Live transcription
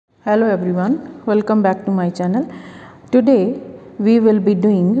Hello everyone, welcome back to my channel. Today we will be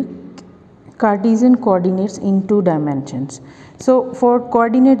doing Cartesian coordinates in 2 dimensions. So for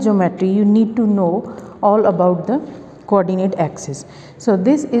coordinate geometry you need to know all about the coordinate axis. So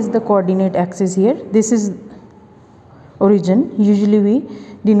this is the coordinate axis here. This is origin. Usually we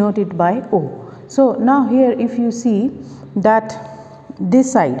denote it by O. So now here if you see that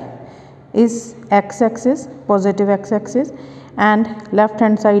this side is x-axis, positive x-axis, and left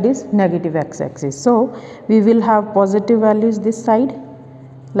hand side is negative x-axis. So we will have positive values this side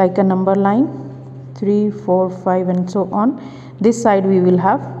like a number line 3, 4, 5 and so on. This side we will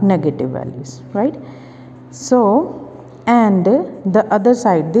have negative values, right? So and the other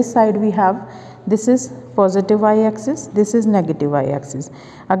side, this side we have, this is positive y-axis, this is negative y-axis.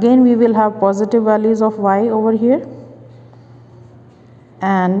 Again we will have positive values of y over here,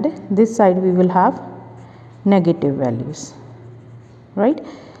 and this side we will have negative values, right?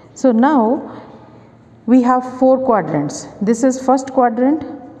 So now we have 4 quadrants. This is first quadrant,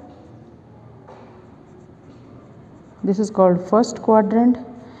 this is called first quadrant,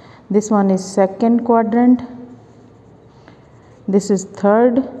 this one is second quadrant, this is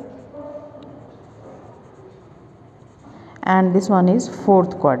third, and this one is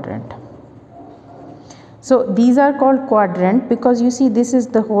fourth quadrant. So these are called quadrant because you see this is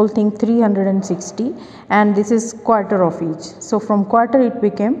the whole thing 360 and this is quarter of each. So from quarter it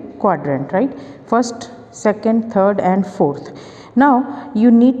became quadrant, right? First, second, third and fourth. Now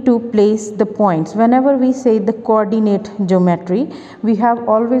you need to place the points. Whenever we say the coordinate geometry, we have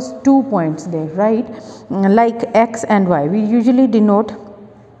always 2 points there, right? Like x and y. We usually denote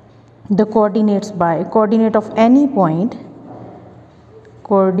the coordinates by coordinate of any point,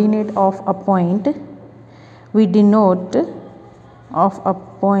 coordinate of a point. We denote of a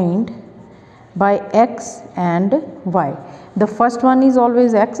point by x and y. The first one is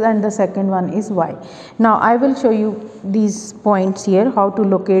always x and the second one is y. Now I will show you these points here, how to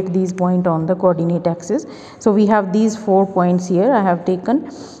locate these points on the coordinate axis. So we have these 4 points here I have taken.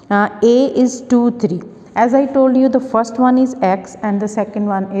 A is 2, 3. As I told you, the first one is x and the second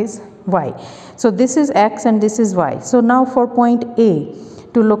one is y. So this is x and this is y. So now for point A,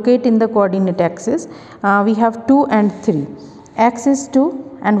 to locate in the coordinate axis, we have 2 and 3. X is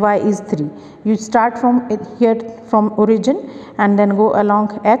 2 and y is 3. You start from here from origin and then go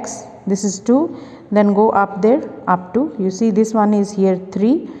along x, this is 2, then go up there up to, you see this one is here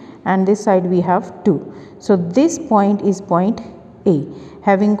 3 and this side we have 2. So this point is point A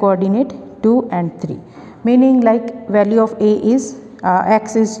having coordinate 2 and 3, meaning like value of A is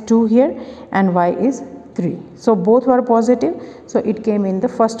x is 2 here and y is 3. So both were positive, so it came in the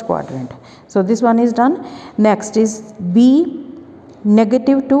first quadrant. So this one is done. Next is B,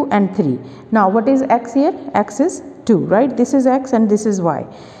 negative 2 and 3. Now what is x here? X is 2, right? This is x and this is y.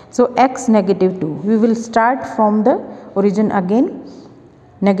 So x negative 2. We will start from the origin again.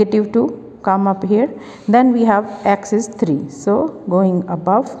 Negative 2 come up here. Then we have x is 3. So going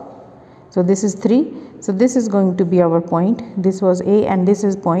above. So this is 3. So this is going to be our point. This was A and this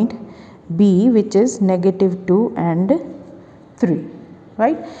is point B, which is negative 2 and 3,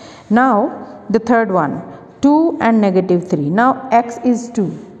 right? Now the third one, 2 and negative 3. Now x is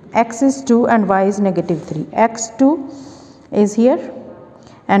 2. X is 2 and y is negative 3. x2 is here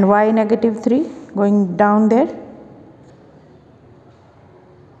and y negative 3 going down there.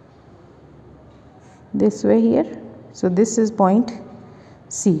 This way here. So this is point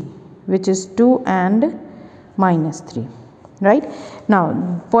C, which is 2 and minus 3. Right?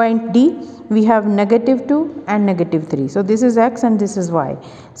 Now point D, we have negative 2 and negative 3. So this is x and this is y.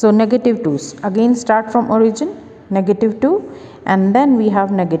 So negative 2, again start from origin, negative 2 and then we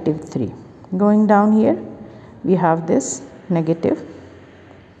have negative 3. Going down here we have this negative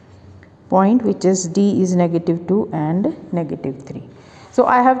point, which is D is negative 2 and negative 3. So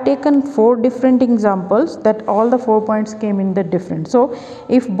I have taken 4 different examples that all the 4 points came in the different. So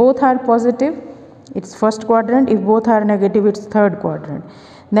if both are positive, it's first quadrant. If both are negative, it's third quadrant.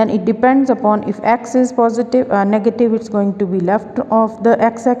 Then it depends upon if x is positive, negative, it's going to be left of the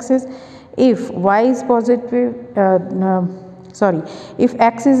x-axis. If y is positive, if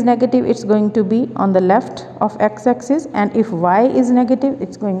x is negative, it's going to be on the left of x-axis, and if y is negative,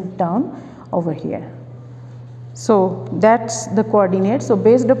 it's going down over here. So that's the coordinate. So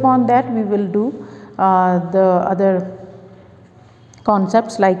based upon that, we will do the other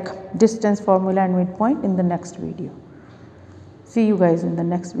concepts like distance formula and midpoint in the next video. See you guys in the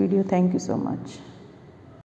next video. Thank you so much.